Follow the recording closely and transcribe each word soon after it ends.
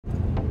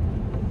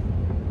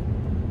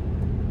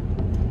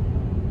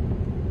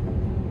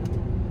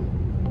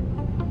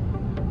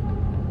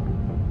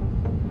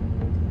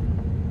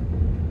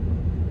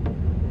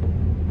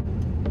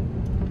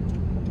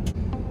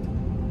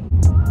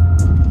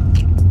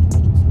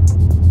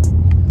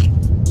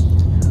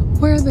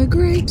where the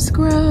grapes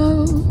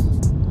grow.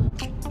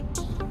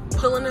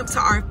 Pulling up to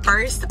our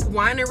first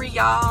winery,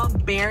 y'all.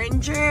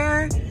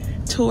 Beringer.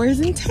 Tours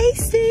and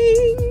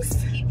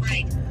tastings. Keep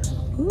right.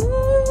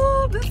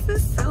 Ooh, this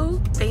is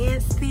so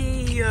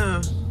fancy.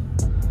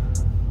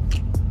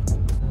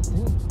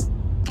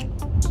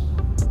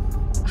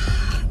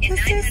 In This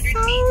 900 is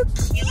so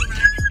feet, you'll cute.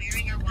 arrive at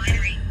Beringer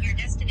Winery. Your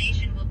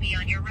destination will be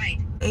on your right.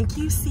 Thank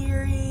you,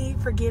 Siri,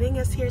 for getting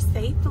us here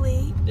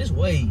safely. This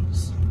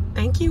Waze.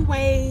 Thank you,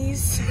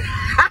 Waze.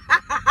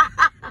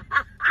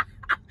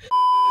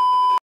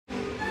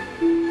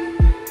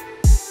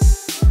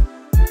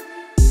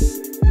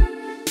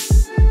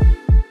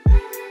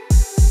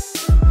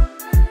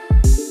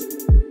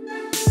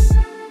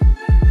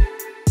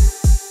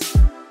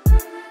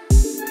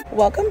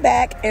 Welcome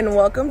back and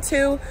welcome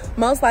to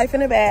Mo's Life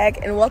in a Bag,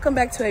 and welcome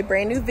back to a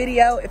brand new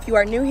video. If you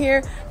are new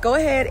here, go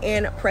ahead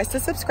and press the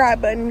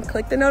subscribe button,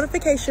 click the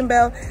notification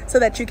bell so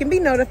that you can be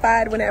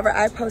notified whenever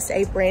I post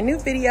a brand new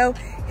video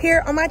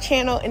here on my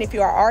channel. And if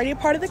you are already a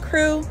part of the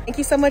crew, thank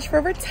you so much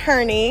for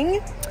returning.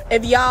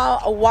 If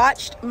y'all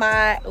watched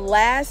my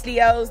last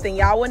videos, then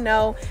y'all would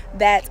know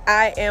that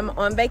I am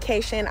on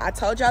vacation. I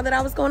told y'all that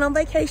I was going on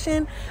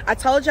vacation. I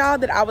told y'all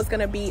that I was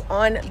gonna be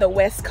on the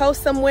West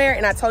Coast somewhere,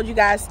 and I told you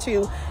guys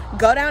to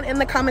go down in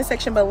the comment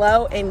section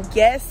below and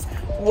guess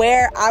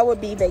where I would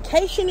be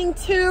vacationing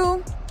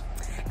to.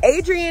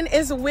 Adrian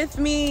is with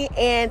me,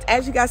 and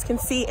as you guys can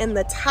see in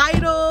the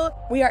title,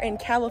 we are in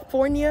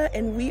California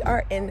and we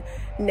are in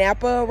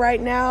Napa right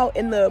now,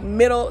 in the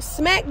middle,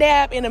 smack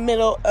dab in the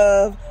middle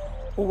of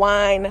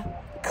wine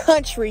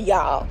country,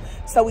 y'all.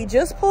 So we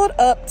just pulled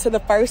up to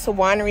the first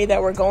winery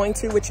that we're going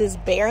to, which is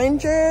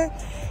Beringer,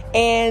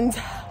 and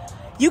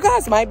you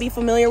guys might be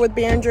familiar with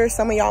Beringer.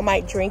 Some of y'all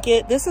might drink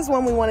it. This is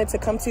one we wanted to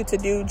come to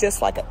do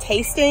just like a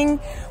tasting.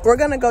 We're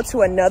gonna go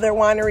to another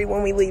winery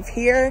when we leave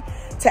here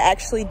to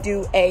actually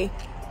do a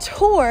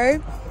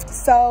tour.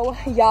 So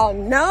y'all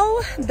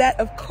know that,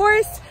 of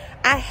course,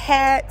 I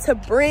had to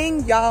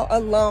bring y'all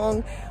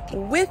along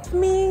with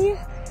me.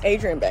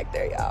 Adrian back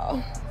there,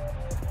 y'all.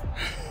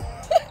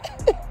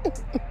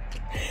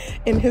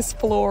 In his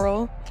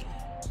floral.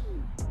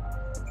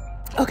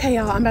 Okay,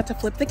 y'all, I'm about to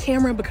flip the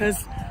camera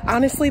because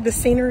honestly, the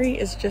scenery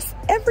is just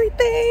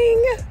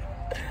everything.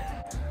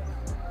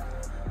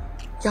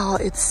 Y'all,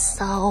 it's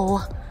so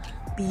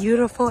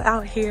beautiful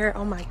out here.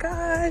 Oh my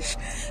gosh.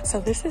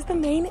 So this is the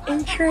main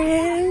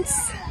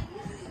entrance.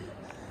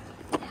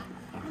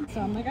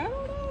 So I'm like, I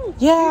don't know.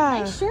 Yeah.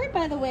 Nice shirt,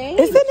 by the way.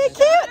 Isn't it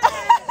cute?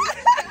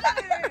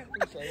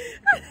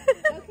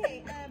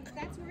 Okay,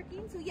 that's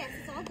working. So yes,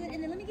 it's all good.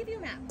 And then let me give you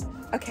a map.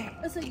 Okay.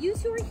 So you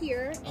two are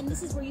here, and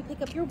this is where you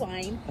pick up your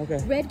wine. Okay.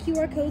 Red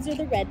QR codes are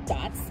the red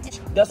dots.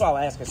 That's why I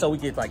was asking, so we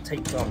could like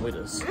take some with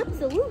us.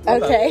 Absolutely.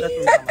 Okay. So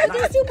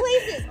there's two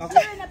places, Okay.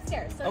 here and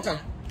upstairs. So Okay.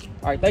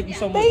 All right, thank you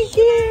so much. Thank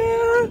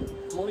you.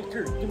 Monique,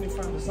 give me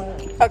find the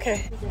sign.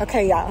 Okay.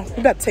 Okay, y'all. We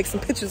about to take some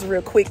pictures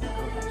real quick.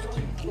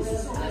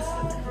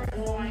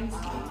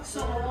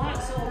 So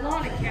a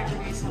lot of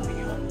Cabernets helping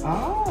you.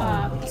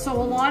 Oh. So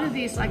a lot of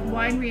these, like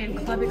winery and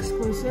club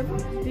exclusive,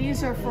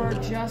 these are for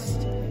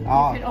just, you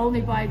can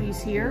only buy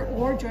these here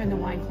or join the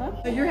wine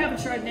club. So you're having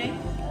Chardonnay?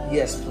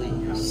 Yes,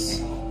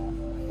 please.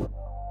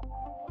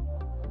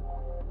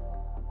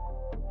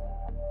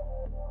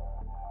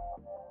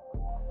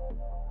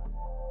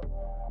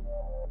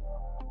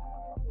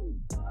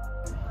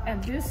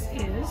 And this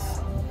is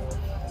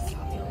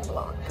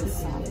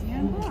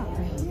Sauvignon Blanc.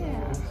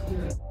 Yeah.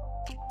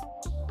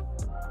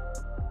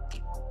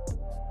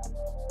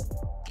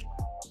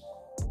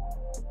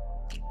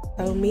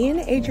 So me and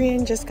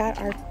Adrian just got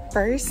our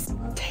first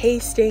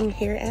tasting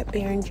here at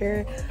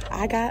Beringer.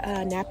 I got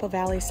Napa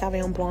Valley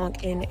Sauvignon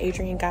Blanc and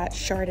Adrian got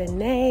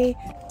Chardonnay.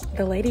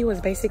 The lady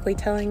was basically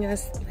telling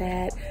us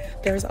that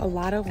there's a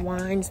lot of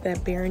wines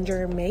that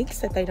Beringer makes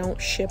that they don't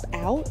ship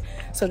out,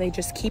 so they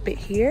just keep it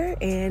here,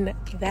 and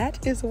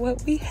that is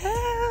what we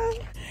have.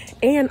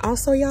 And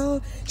also,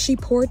 y'all, she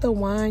poured the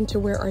wine to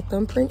where our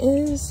thumbprint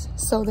is,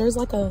 so there's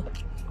like a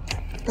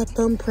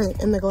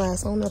thumbprint in the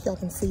glass. I don't know if y'all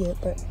can see it,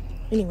 but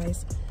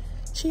anyways,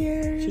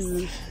 cheers.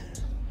 Cheers.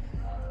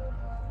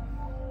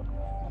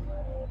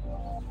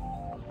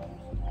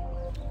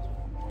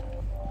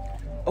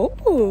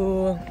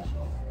 Oh,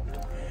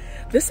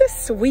 this is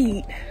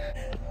sweet.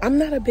 I'm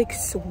not a big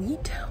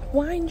sweet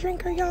wine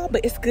drinker, y'all,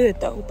 but it's good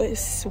though, but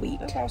it's sweet.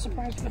 That's how I was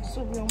surprised you got the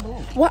Sauvignon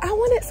Blanc. Well, I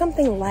wanted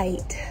something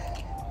light.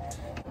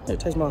 Here,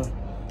 taste mine.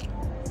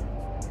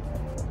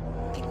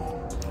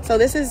 So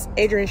this is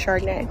Adrian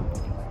Chardonnay.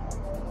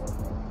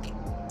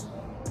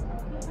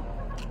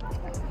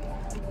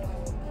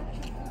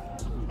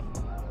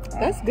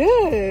 That's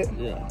good.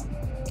 Yeah.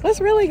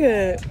 That's really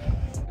good.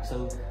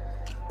 So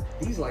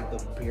these like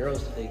the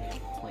barrels that they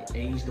like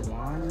age the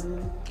wine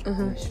in,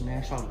 and they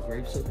smash all the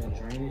grapes up and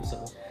drain it.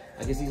 So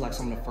I guess these like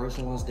some of the first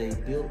ones they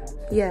built.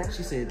 Yeah.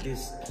 She said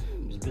this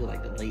was built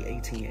like the late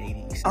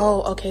 1880s.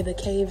 Oh, okay. The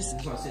caves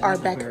are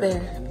back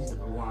there. These are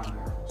the wine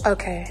barrels.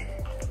 Okay.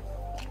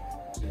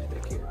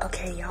 Back here.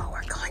 Okay, y'all,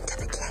 we're going to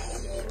the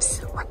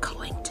caves. We're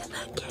going to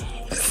the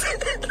caves.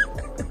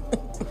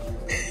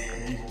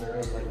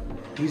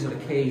 These are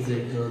the caves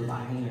they dug by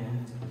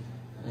hand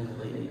in the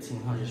late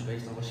 1800s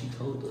based on what she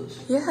told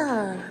us.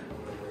 Yeah.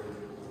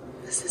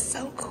 This is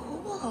so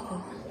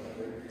cool.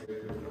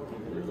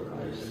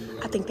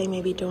 I think they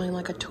may be doing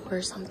like a tour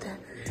or something.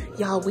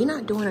 Y'all, we're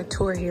not doing a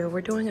tour here.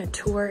 We're doing a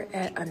tour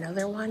at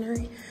another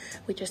winery.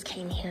 We just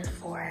came here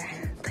for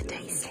the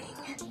tasting.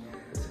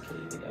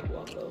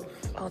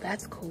 Oh,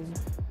 that's cool.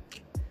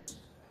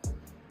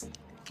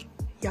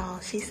 Y'all,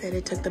 she said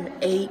it took them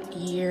 8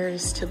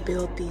 years to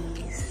build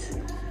these.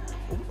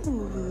 Ooh.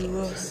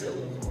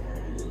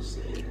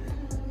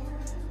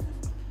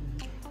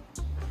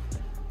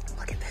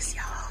 Look at this,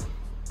 y'all.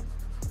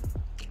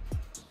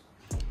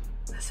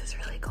 This is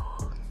really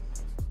cool.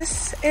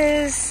 This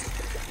is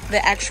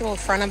the actual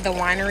front of the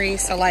winery.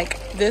 So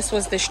like this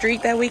was the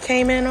street that we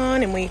came in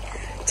on, and we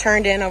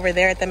turned in over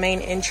there at the main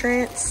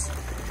entrance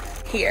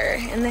here.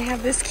 And they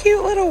have this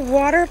cute little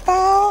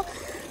waterfall.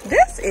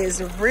 This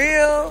is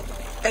real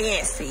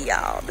fancy,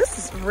 y'all. This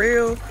is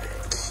real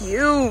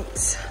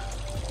cute.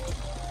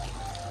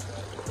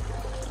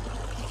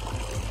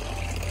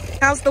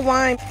 How's the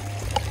wine?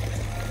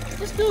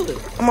 Let's do it.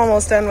 I'm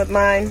almost done with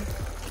mine.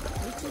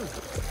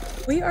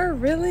 We are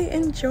really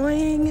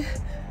enjoying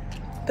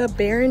the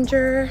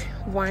Beringer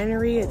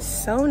Winery. It's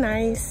so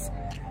nice.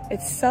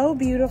 It's so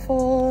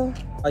beautiful.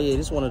 Oh yeah,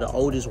 this is one of the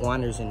oldest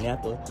wineries in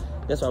Napa.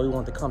 That's why we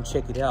wanted to come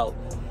check it out.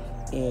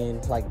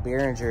 And like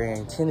Beringer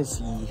in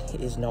Tennessee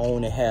is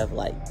known to have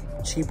like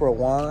cheaper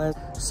wines.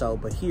 So,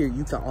 but here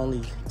you can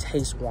only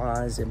taste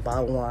wines and buy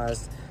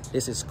wines.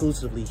 It's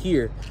exclusively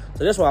here.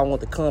 So that's why I want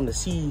to come to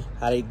see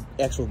how they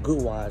actual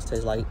good wines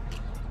taste like.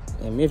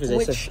 In Memphis,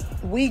 which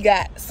we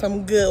got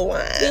some good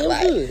wine.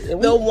 Like,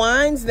 good. The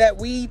wines that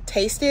we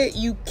tasted,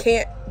 you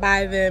can't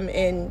buy them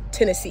in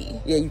Tennessee.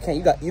 Yeah, you can't.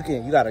 You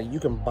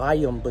can buy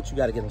them, but you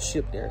gotta get them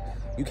shipped there.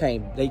 You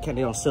can't. They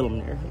don't sell them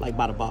there like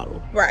by the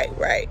bottle. Right.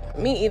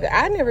 Me either.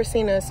 I never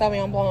seen a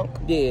Sauvignon Blanc.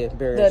 Yeah,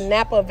 the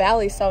Napa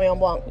Valley Sauvignon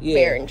Blanc. Yeah,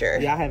 Beringer.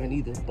 Yeah, I haven't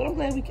either. But I'm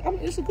glad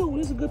it's a good one.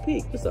 It's a good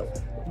pick. It's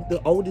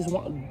the oldest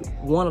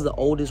one of the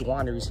oldest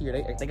wineries here.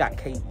 They got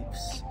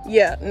caves.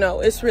 Yeah. No,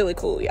 it's really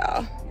cool,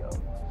 y'all.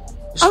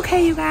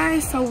 Okay, you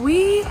guys, so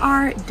we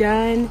are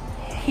done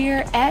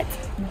here at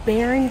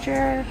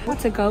Beringer. We're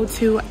about to go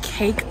to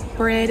Cake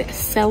Bread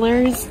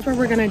Cellars, where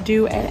we're gonna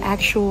do an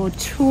actual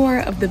tour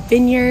of the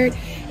vineyard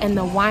and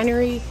the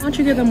winery. Why don't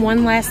you give them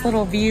one last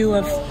little view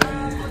of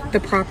the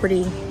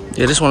property?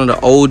 Yeah, this is one of the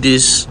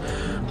oldest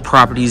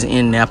properties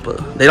in Napa.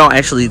 They don't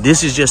actually,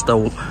 this is just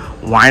a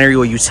winery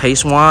where you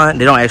taste wine.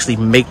 They don't actually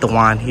make the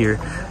wine here.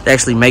 They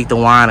actually make the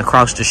wine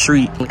across the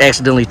street and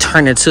accidentally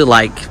turn into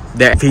like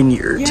that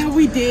vineyard. Yeah,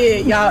 we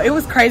did, y'all. It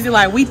was crazy.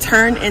 Like we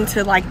turned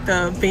into like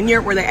the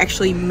vineyard where they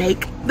actually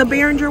make the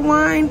Beringer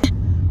wine.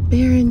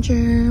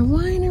 Beringer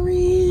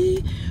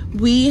Winery.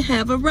 We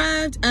have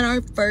arrived at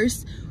our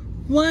first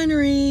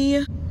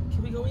winery.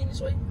 Can we go in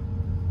this way?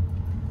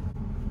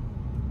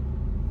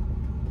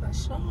 I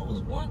sure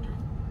was wondering.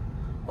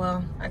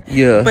 Well,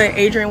 yeah. But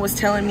Adrian was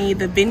telling me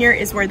the vineyard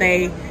is where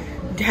they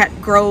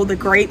grow the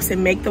grapes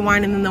and make the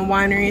wine, and then the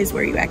winery is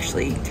where you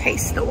actually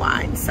taste the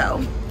wine.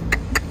 So,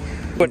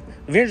 but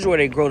the vineyard is where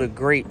they grow the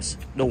grapes.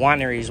 The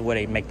winery is where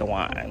they make the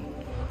wine.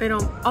 They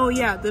don't. Oh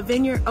yeah, the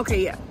vineyard.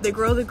 Okay, yeah, they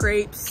grow the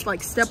grapes,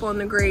 like step on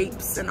the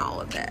grapes and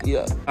all of that.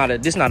 Yeah.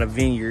 This not a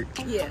vineyard.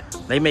 Yeah.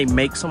 They may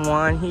make some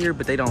wine here,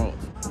 but they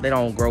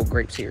don't grow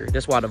grapes here.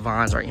 That's why the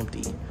vines are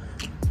empty.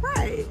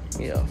 Right.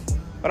 Yeah.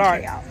 But all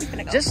right,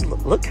 just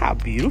look how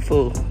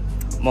beautiful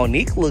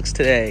Monique looks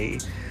today.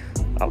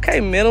 Okay,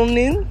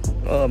 melanin,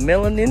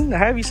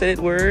 however you say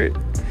that word.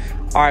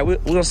 All right, we're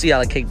gonna see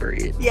y'all at Cake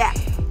Bread. Yeah.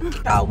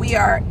 We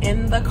are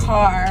in the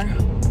car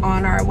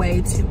on our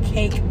way to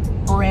Cake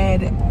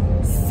Bread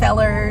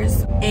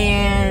Cellars,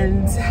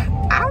 and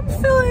I'm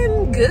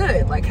feeling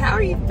good. Like, how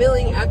are you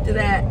feeling after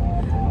that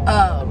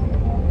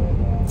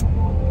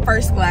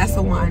first glass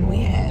of wine we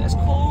had? That's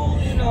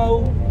cool, you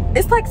know.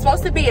 It's like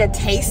supposed to be a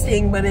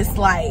tasting, but it's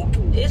like,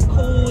 it's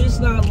cool. It's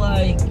not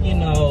like, you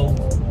know,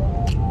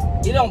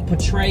 it don't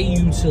portray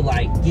you to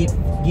like get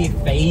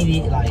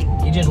faded. Like,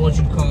 it just wants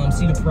you to come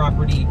see the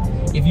property.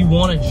 If you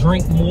want to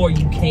drink more,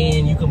 you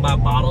can buy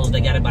bottles. They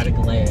got it by the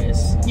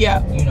glass.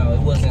 Yeah. You know,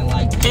 it wasn't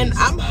like this. And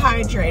I'm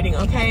hydrating,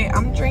 okay?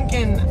 I'm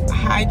drinking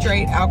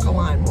Hydrate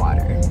alkaline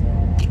water.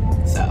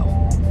 So.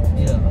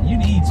 Yeah, you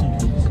need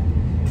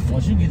to.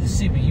 Once you get to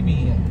sipping,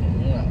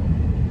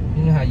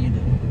 you know how you do.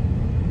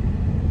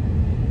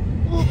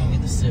 You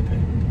get to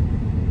sipping.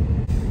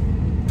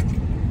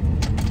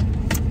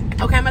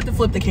 Okay, I'm about to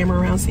flip the camera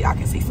around so y'all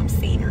can see some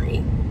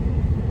scenery.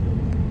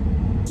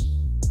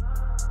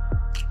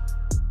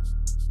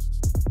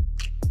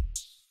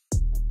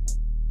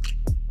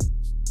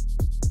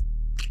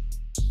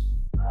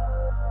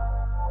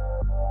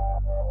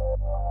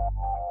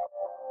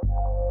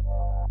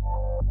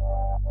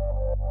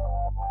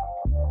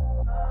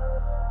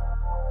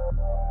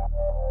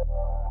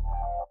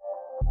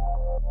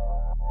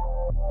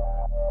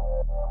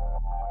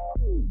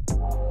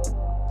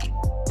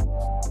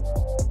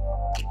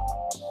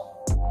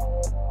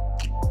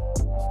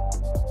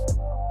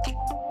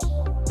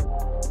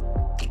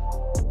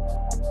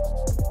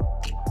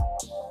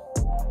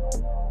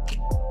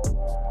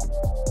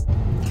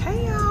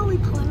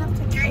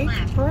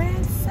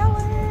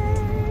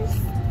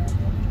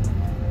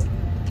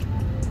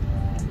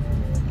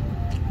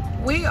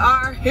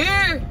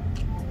 here.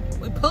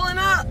 We pulling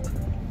up.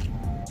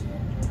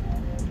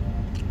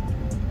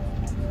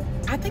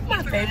 I think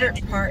my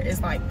favorite part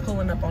is like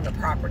pulling up on the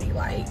property.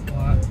 Like,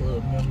 club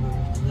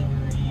members,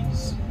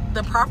 deliveries.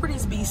 The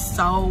properties be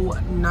so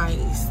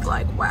nice.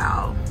 Like,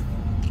 wow.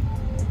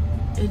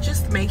 It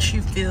just makes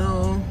you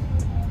feel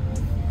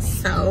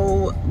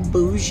so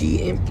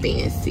bougie and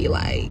fancy.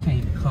 Like, You can't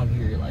even come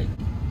here, like,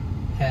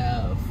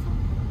 have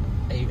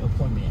a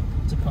appointment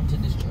to come to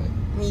this joint.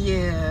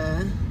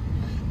 yeah.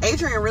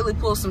 Adrian really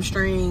pulled some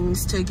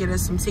strings to get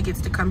us some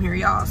tickets to come here,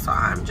 y'all. So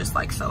I'm just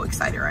like so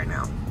excited right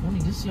now. Honey,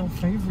 this is your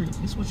favorite.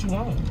 This is what you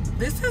want.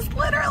 This is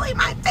literally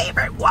my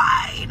favorite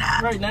wine.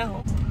 Right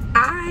now.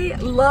 I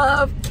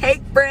love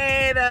cake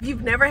bread. If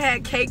you've never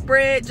had cake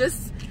bread,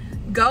 just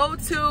go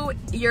to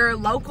your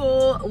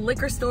local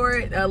liquor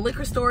store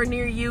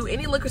near you,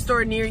 any liquor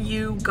store near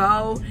you.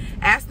 Go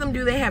ask them,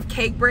 do they have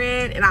cake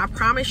bread? And I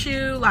promise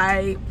you,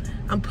 like,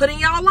 I'm putting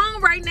y'all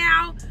on right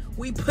now.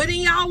 We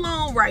putting y'all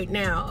on right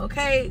now,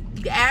 okay?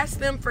 Ask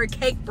them for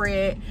cake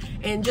bread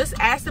and just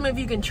ask them if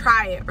you can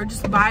try it or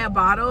just buy a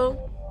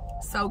bottle.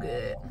 So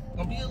good.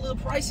 Gonna be a little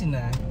pricey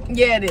now.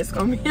 Yeah, it is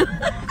gonna be. The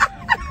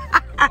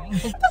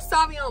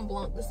Sauvignon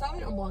Blanc. The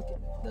Sauvignon Blanc.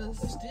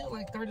 It's still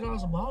like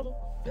 $30 a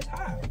bottle. That's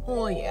high.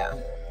 Oh yeah.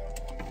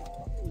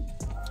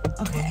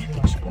 Okay.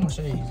 Where my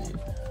shades is?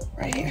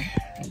 Right here.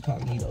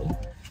 Incognito.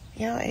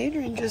 Yeah,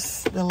 Adrian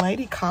just, the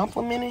lady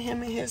complimented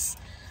him in his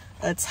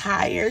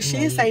attire. She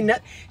didn't say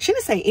nothing. She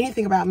didn't say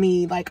anything about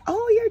me. Like,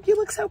 oh, you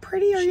look so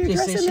pretty, or you're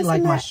dressing this and that. She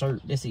liked my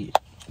shirt. That's it.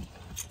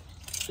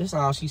 That's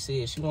all she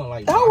said. She wasn't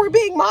like. Oh, we're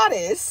being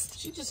modest.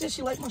 She just said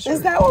she liked my shirt.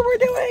 Is that what we're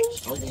doing?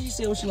 Oh, yeah, she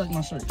said she liked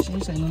my shirt. She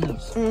didn't say nothing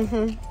else.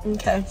 Mm-hmm.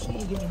 Okay. She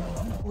ain't giving her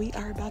number. We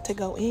are about to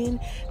go in.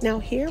 Now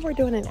here we're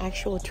doing an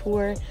actual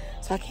tour.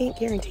 So I can't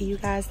guarantee you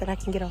guys that I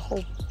can get a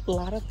whole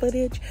lot of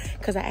footage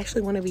because I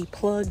actually want to be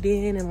plugged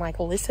in and like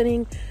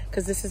listening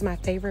because this is my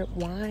favorite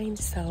wine.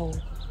 So.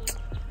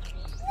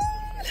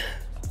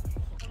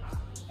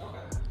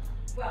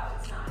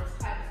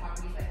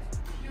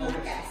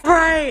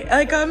 Right,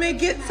 like I'm gonna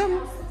get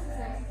some.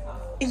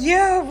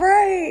 Yeah,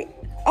 right.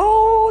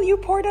 Oh, you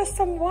poured us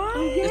some wine.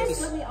 Oh,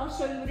 yes, I'll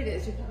show you what it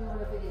is. You're putting on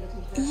a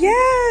video.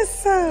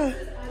 Yes. I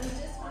was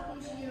just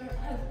talking to your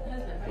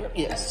husband.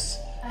 Yes.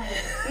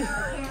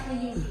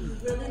 Apparently you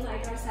really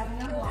like our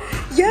Sauvignon Blanc.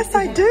 Yes,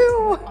 I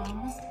do.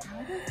 Almost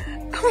out of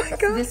here. Oh my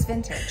God. This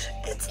vintage.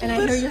 And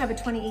I hear you have a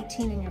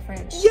 2018 in your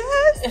fridge.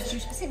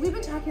 Yes. See, we've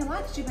been talking a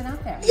lot because you've been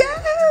out there.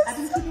 Yes. I've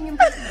been keeping him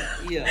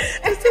busy. Yeah.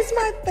 This is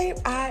my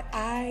favorite.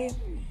 I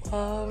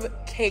love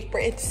cake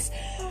bread. It's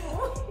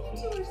Oh,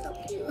 you two are so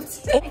cute.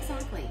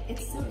 Exactly.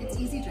 It's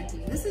easy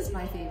drinking. This is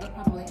my favorite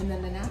probably. And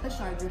then the Napa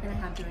Shard you're gonna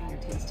have during your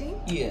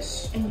tasting.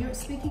 Yes. And you're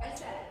speaking. I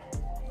said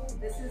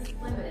this is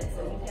limited,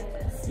 so you get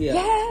this. Yeah.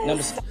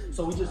 Yes.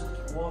 So we just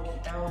walk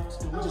out.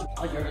 We just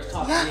you're just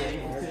talking. Yeah.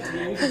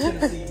 We can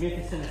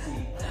Memphis,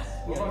 Tennessee.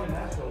 We're going to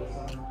Nashville.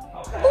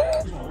 Okay.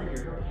 We're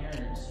here. Her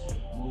parents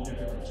moved up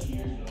there like 2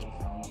 years ago.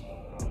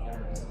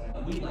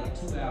 We like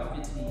 2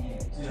 hours 15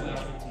 minutes. 2 hours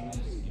 15 minutes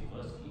to get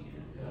us to get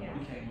here.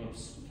 We came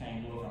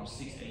up from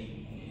 6 to 8.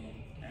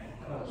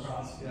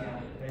 Yeah,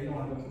 they don't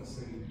want to go to the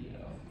city.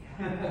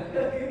 Yeah.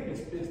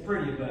 It's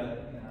pretty,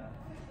 but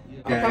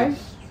Okay.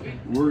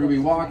 We're gonna be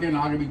walking.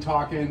 I'm gonna be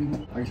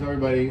talking. I can tell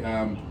everybody.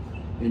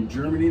 In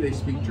Germany, they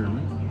speak German.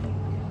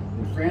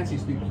 In France, they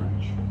speak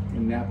French.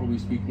 In Napa, we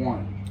speak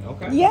wine.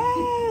 Okay.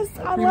 yes.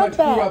 I Pretty love much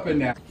grew that. up in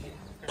Napa.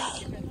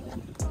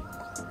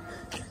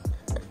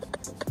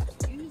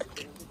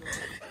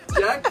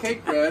 Jack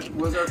Cake Bread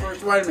was our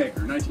first winemaker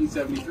in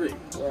 1973.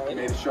 He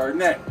made a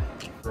Chardonnay.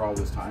 For all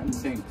this time, the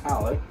same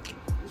palate.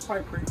 It's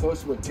probably pretty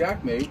close to what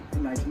Jack made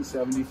in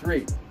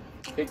 1973.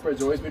 Cake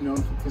Bread's always been known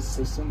for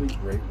consistently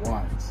great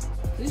wines.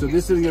 So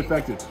this isn't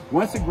affected.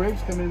 Once the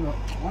grapes come in the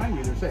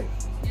winery, they're safe.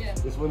 Yeah.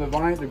 It's when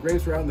the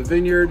grapes are out in the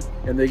vineyard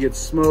and they get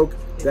smoked.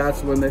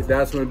 That's when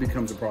it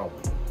becomes a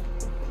problem.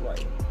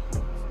 Right.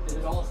 Is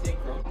it all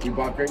state grown? We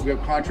bought grapes. We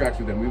have contracts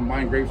with them. We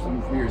mine grapes from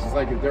them for years. It's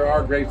like there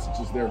are grapes, it's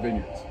just their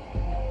vineyards.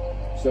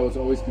 So it's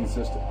always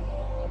consistent.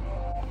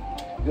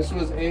 This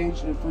was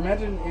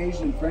fermented and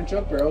aged in French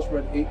oak barrels for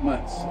about 8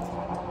 months.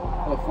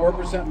 A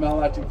 4%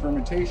 malolactic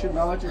fermentation.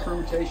 Malolactic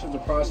fermentation is a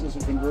process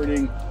of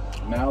converting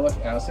malic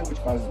acid, which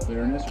causes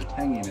bitterness or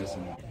tanginess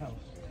in the house.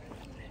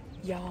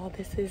 Y'all,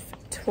 this is,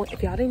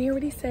 if y'all didn't hear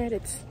what he said,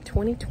 it's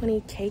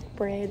 2020 Cake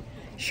Bread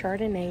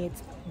Chardonnay.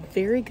 It's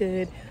very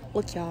good.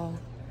 Look, y'all,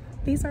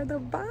 these are the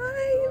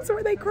vines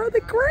where they grow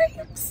the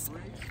grapes.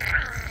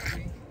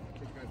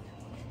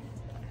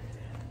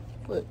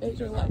 Look,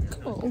 Adrian,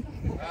 like, come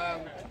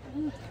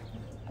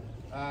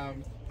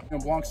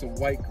on. Blanc's a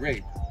white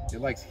grape.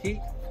 It likes heat,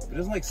 but it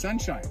doesn't like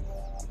sunshine.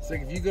 It's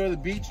like if you go to the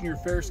beach and you're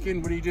fair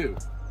skinned, what do?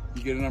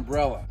 You get an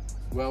umbrella.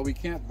 Well, we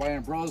can't buy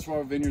umbrellas for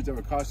our vineyards. That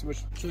would cost too much,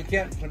 so we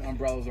can't put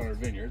umbrellas on our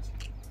vineyards.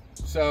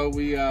 So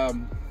we have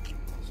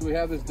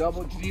this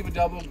Geneva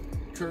double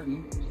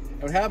curtain.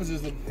 And what happens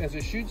is as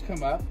the shoots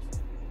come up,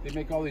 they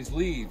make all these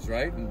leaves,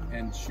 right?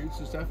 And shoots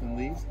and stuff and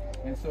leaves.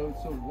 And so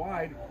it's so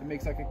wide, it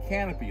makes like a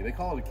canopy. They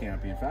call it a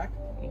canopy, in fact,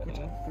 which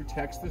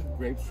protects the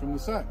grapes from the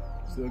sun.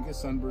 So they don't get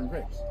sunburned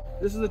grapes.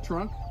 This is the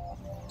trunk.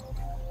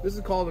 This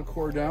is called a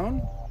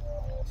cordon.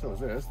 So is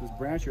this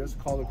branch here is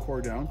called a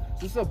cordon.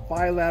 So this is a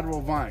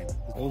bilateral vine.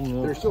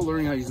 They're still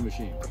learning how to use the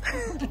machine.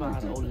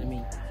 Mine's older than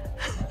me.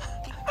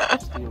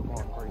 Still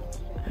growing grapes.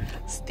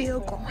 Still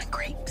growing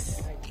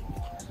grapes.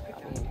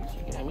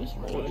 Yeah, we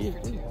should roll this.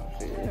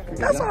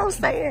 That's what I'm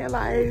saying.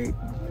 Like,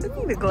 I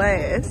need a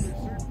glass.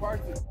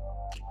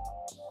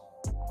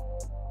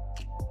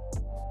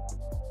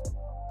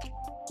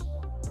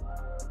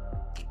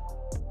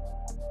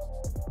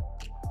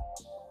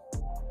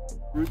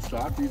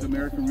 Rootstock, these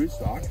American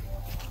rootstock,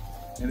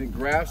 and it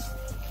grafts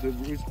the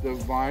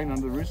vine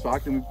under the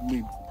rootstock, and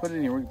we put it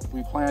in here.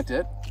 We plant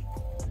it,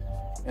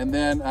 and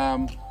then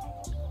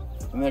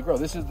they grow.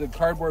 This is the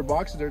cardboard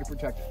box there to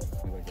protect it,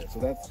 like that.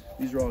 So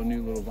these are all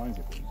new little vines.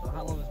 So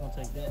how long is it gonna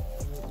take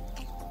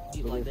that?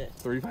 Get like that?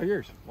 35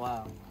 years.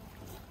 Wow.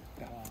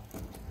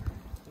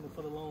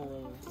 For the long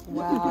run.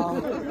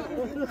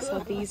 Wow. So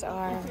these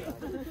are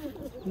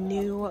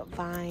new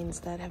vines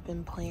that have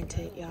been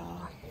planted,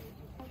 y'all.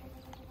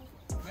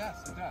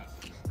 Yes, it does.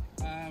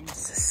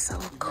 This is so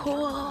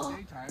cool.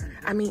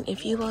 I mean,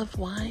 if you love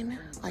wine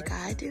like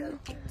I do,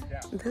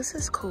 this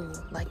is cool.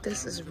 Like,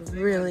 this is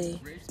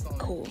really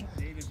cool.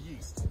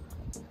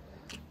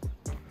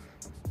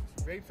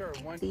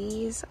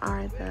 These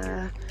are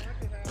the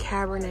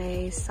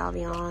Cabernet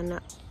Sauvignon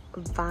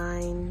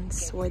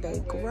vines where they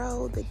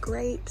grow the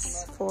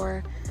grapes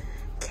for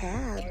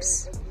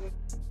cabs.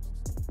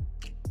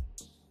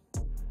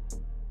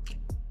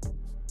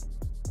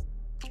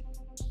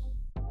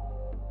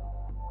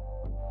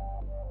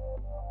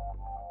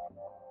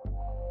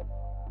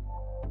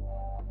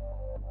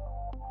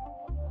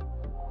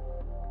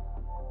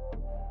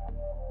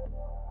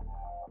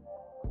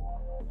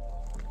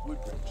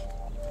 Woodbridge.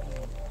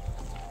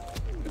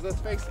 Because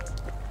let's face it,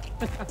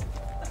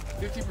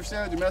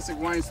 50% of domestic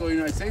wine sold in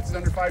the United States is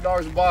under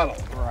 $5 a bottle.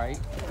 Right.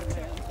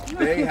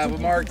 They have a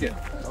market.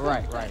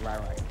 Right.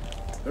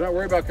 They're not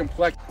worried about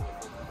complexity.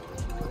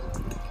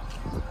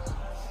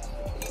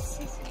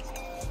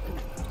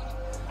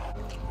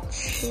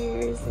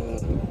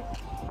 Cheersing.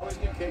 I always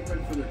get cake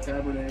red for the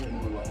Cabernet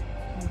and Merlot.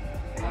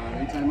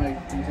 Anytime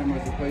I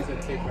was a place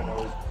at cake red, I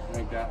always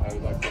make that. I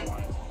would like the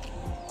wine.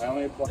 I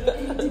only have I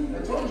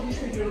told you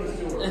should be doing this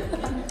tour.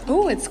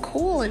 Oh, it's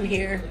cool in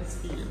here.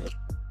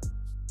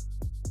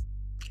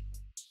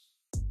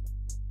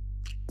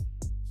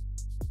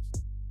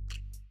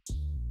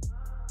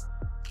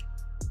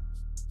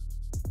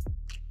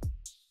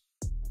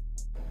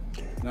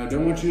 Now I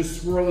don't want you to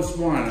swirl this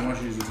wine. I want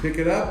you to pick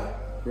it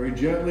up very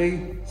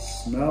gently,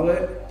 smell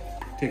it,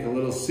 take a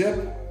little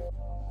sip.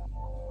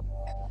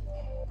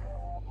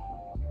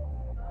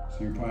 So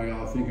you're probably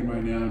all thinking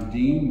right now,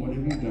 Dean, what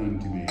have you done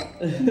to me?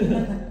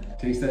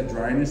 Taste that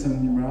dryness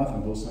in your mouth,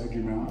 on both sides of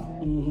your mouth.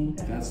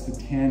 That's the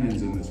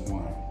tannins in this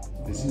wine.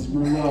 This is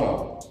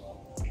Merlot.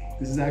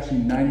 This is actually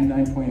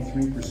 99.3%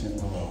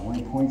 Merlot,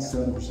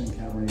 1.7%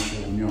 Cabernet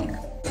Sauvignon.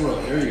 Swirl,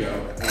 there you go,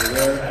 over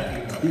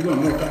there. Keep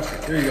going, more faster.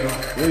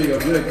 There you go,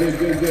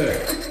 good.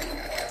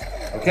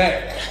 Okay,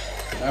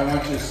 I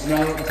want you to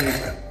smell it and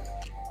taste it.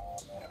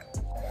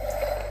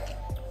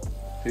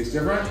 Taste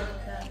different?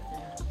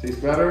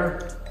 Taste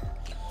better?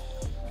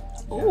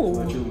 Ooh.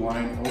 Let your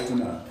wine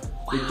open up.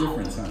 Big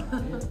difference, huh?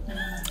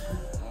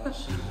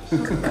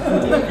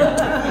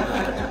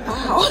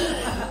 Wow.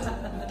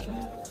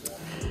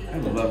 I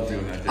love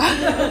doing that.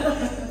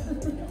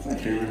 It's my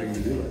favorite thing to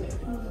do.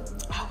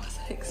 I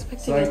wasn't expecting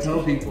So I it.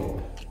 tell people,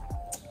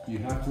 you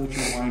have to let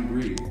your wine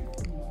breathe.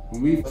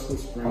 When we Russell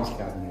Springs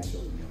Cabernet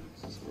Sauvignon,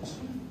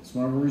 it's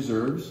one of our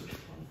reserves.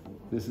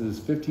 This is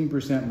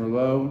 15%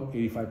 Merlot,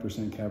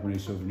 85%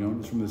 Cabernet Sauvignon.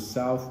 It's from the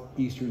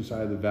southeastern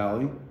side of the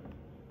valley.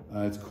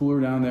 It's cooler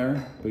down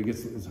there, but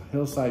it's a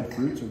hillside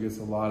fruit, so it gets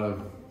a lot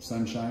of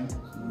sunshine,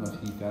 enough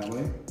heat that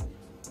way.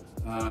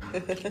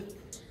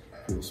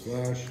 Little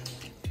splash.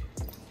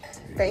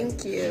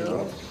 Thank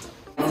you.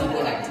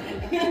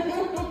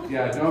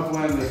 Yeah, don't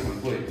blend this one,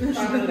 please.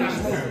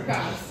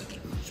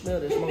 Smell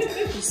this smoke.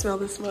 You smell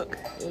the smoke?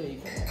 There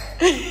you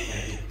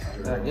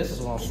go. This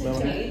is what I'm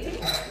smelling.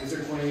 These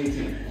are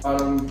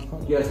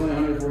 2018. Yeah, it's only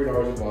 $140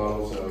 a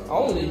bottle, so.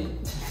 Only?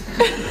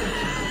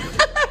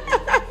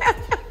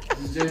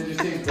 Just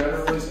tastes better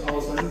all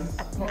of a sudden.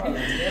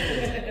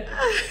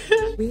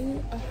 We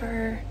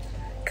are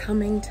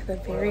coming to the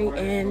very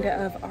end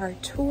of our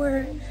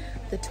tour.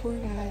 The tour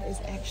guide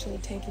is actually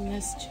taking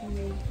us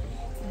to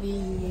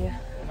the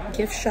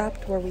gift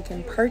shop where we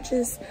can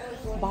purchase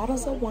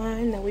bottles of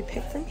wine that we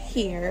picked from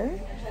here.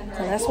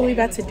 So that's what we're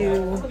about to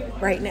do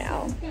right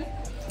now.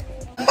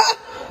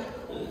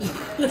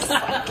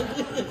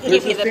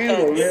 Give me the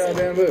candle made out of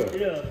bamboo.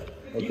 Yeah.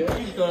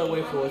 Okay. You throw it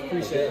away for us.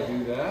 Appreciate it.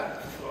 Do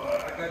that.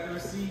 I got the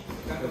receipt.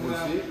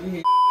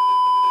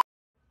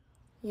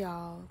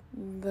 Y'all,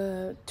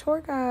 the tour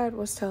guide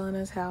was telling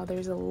us how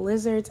there's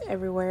lizards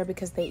everywhere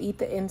because they eat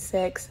the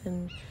insects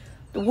and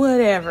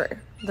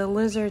whatever. The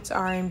lizards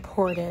are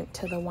important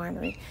to the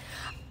winery.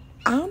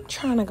 I'm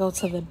trying to go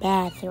to the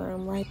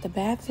bathroom, right? The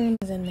bathroom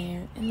is in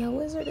there and the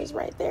lizard is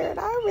right there. And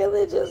I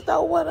really just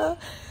don't want to,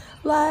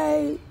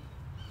 like,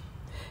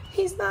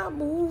 he's not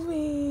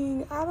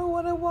moving. I don't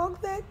want to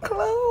walk that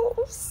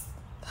close.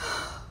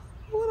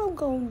 What I'm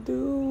going to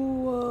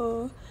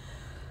do?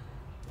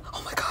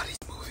 Oh my God, he's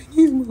moving.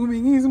 He's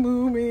moving. He's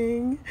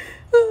moving.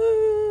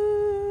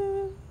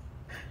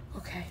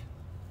 Okay.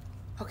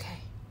 Okay.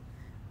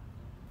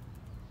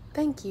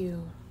 Thank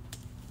you.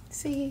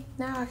 See,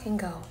 now I can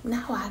go.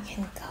 Now I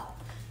can go.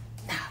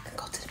 Now I can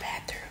go to the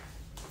bathroom.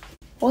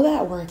 Well,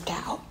 that worked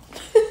out.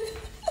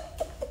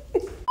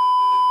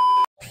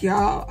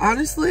 Y'all,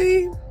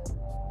 honestly,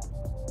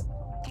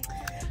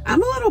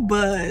 I'm a little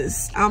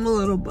buzzed.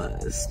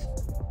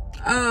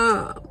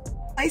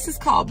 Place is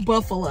called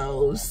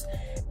Buffalo's,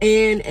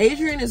 and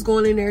Adrian is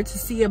going in there to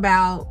see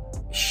about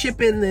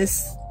shipping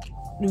this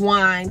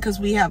wine because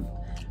we have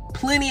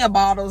plenty of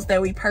bottles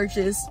that we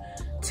purchased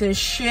to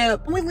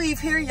ship. When we leave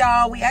here,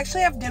 y'all, we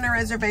actually have dinner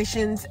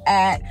reservations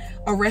at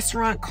a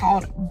restaurant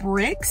called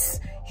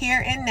Bricks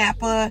here in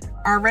Napa.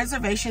 Our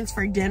reservations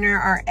for dinner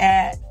are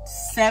at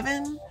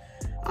 7.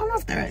 I don't know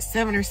if they're at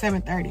 7 or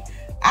 7:30.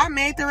 I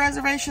made the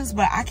reservations,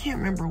 but I can't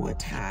remember what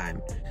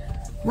time.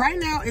 Right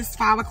now it's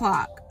 5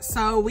 o'clock,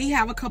 so we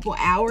have a couple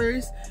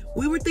hours.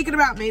 We were thinking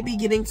about maybe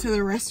getting to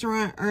the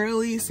restaurant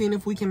early, seeing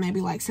if we can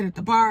maybe like sit at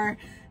the bar,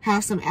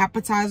 have some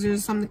appetizers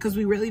or something, because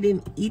we really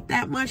didn't eat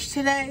that much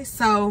today.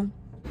 So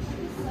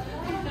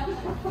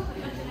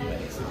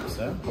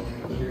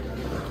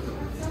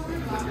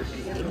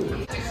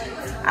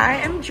I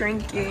am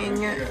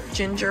drinking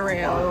ginger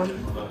ale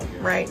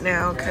right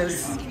now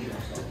because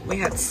we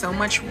had so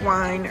much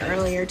wine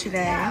earlier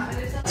today.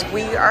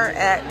 We are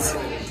at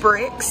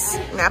Bricks,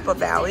 Napa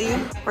Valley.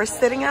 We're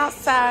sitting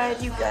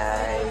outside, you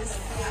guys.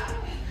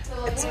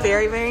 It's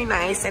very, very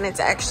nice, and it's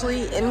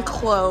actually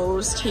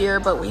enclosed here,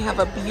 but we have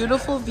a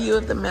beautiful view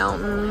of the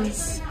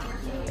mountains.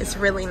 It's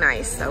really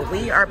nice, so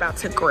we are about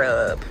to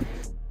grub.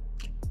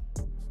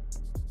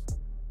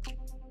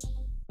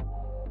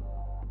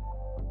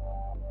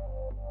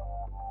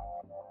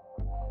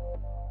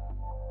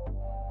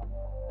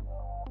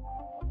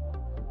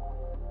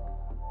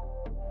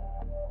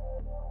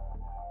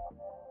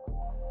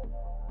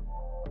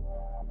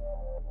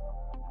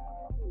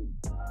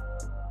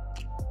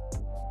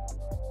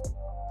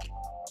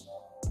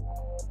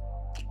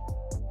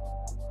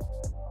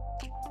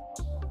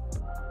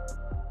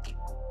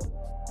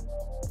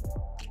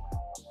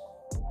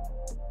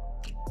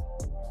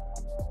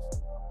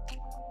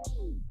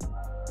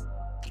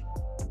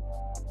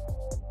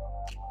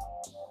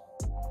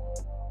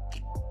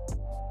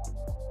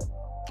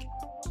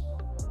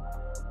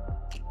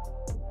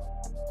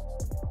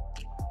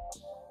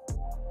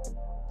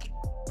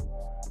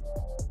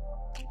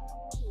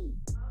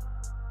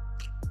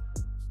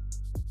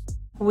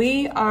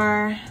 We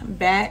are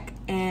back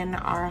in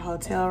our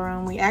hotel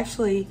room. We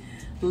actually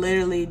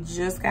literally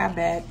just got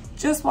back,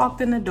 just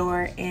walked in the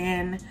door,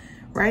 and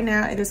right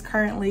now it is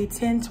currently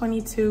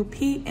 10:22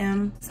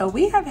 p.m. So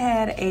we have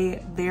had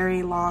a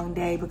very long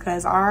day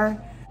because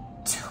our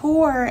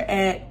tour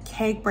at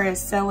Cake Bread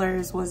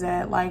Cellars was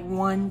at like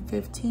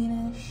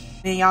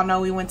 1:15ish. Then y'all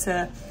know we went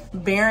to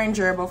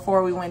Behringer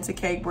before we went to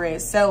Cake Bread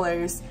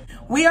Cellars.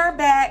 We are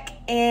back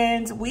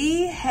and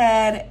we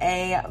had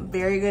a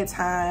very good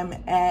time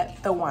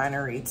at the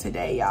winery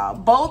today, y'all.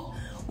 Both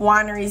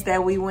wineries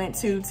that we went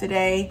to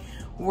today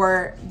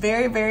were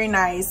very, very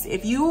nice.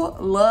 If you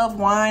love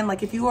wine,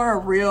 like if you are a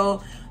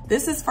real,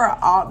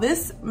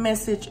 this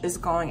message is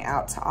going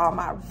out to all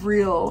my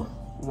real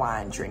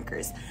wine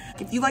drinkers.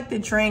 If you like to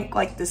drink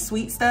like the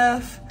sweet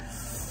stuff,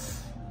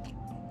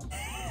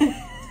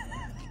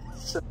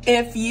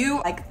 if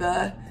you like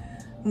the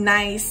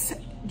nice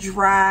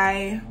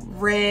dry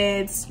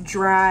reds,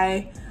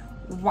 dry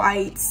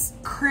whites,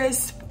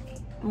 crisp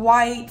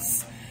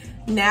whites,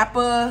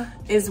 Napa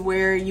is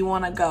where you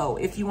want to go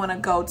if you want to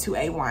go to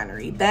a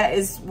winery. That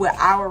is what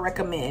I would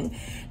recommend.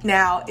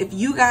 Now, if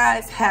you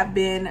guys have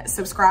been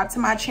subscribed to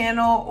my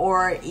channel,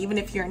 or even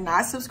if you're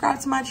not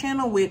subscribed to my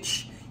channel,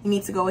 which you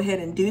need to go ahead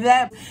and do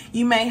that,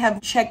 you may have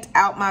checked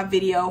out my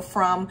video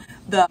from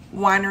the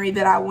winery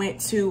that I went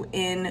to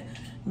in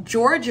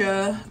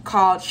Georgia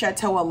called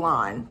Chateau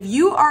Elan. If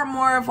you are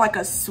more of like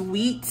a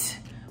sweet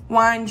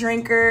wine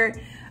drinker,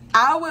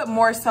 I would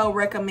more so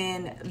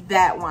recommend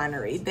that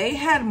winery. They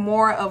had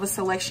more of a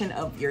selection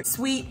of your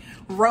sweet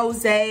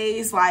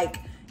rosés. Like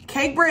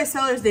Cake Bread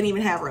Cellars didn't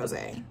even have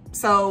rosé,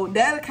 so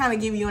that'll kind of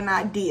give you an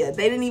idea.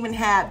 They don't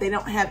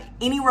have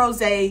any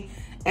rosé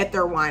at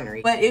their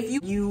winery. But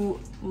if you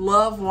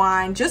love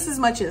wine just as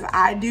much as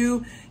I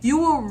do, you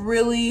will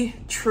really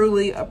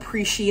truly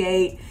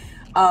appreciate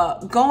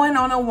going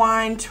on a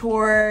wine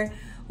tour,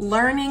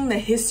 learning the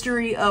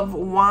history of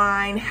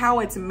wine,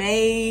 how it's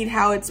made,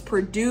 how it's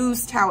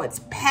produced, how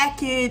it's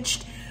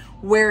packaged,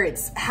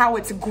 how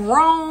it's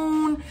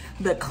grown,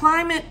 the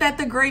climate that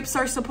the grapes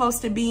are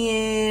supposed to be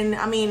in.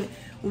 I mean,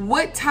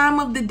 what time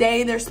of the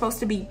day they're supposed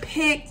to be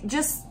picked.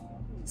 Just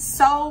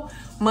so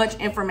much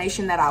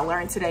information that I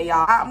learned today,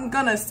 y'all. I'm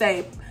gonna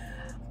say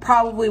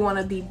probably one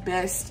of the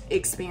best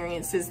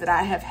experiences that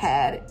I have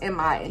had in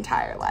my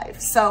entire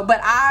life. So, but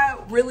I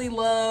really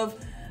love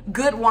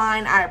good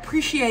wine. I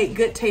appreciate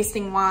good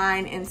tasting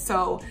wine. And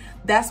so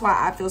that's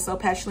why I feel so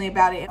passionately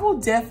about it. I will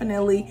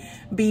definitely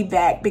be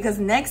back because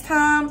next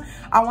time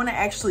I want to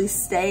actually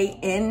stay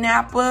in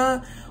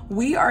Napa.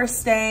 We are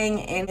staying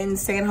in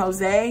San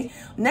Jose.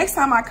 Next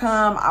time I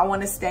come, I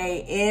want to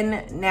stay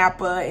in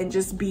Napa and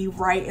just be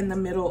right in the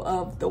middle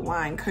of the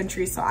wine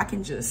country so I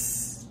can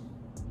just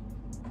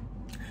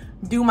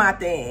do my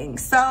thing.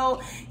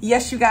 So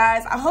yes, you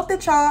guys, I hope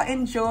that y'all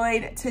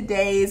enjoyed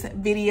today's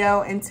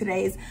video and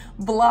today's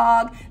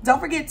vlog.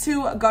 Don't forget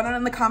to go down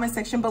in the comment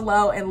section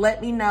below and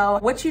let me know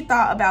what you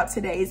thought about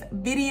today's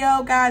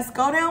video. Guys,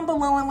 go down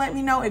below and let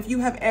me know if you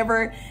have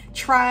ever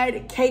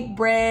tried Cake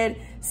Bread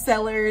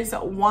Cellars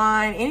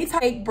wine, any type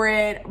of cake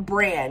bread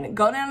brand.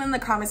 Go down in the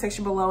comment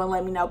section below and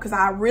let me know, because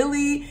I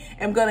really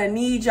am gonna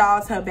need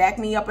y'all to back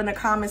me up in the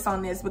comments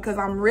on this, because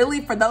I'm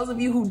really, for those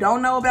of you who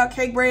don't know about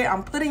cake bread,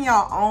 I'm putting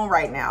y'all on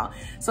right now.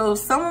 So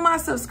some of my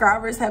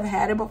subscribers have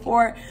had it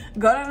before.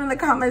 Go down in the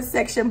comment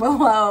section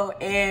below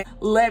and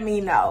let me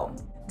know.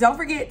 Don't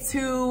forget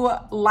to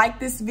like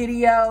this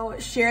video,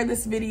 share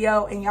this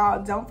video, and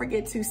y'all don't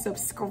forget to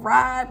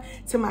subscribe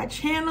to my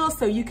channel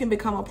so you can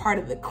become a part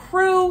of the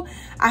crew.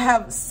 I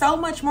have so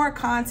much more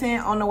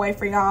content on the way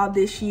for y'all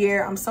this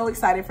year. I'm so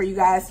excited for you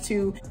guys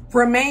to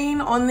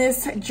remain on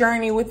this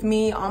journey with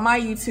me on my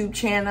YouTube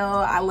channel.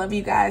 I love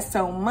you guys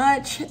so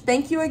much.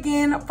 Thank you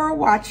again for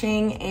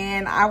watching,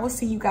 and I will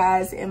see you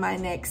guys in my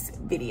next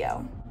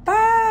video.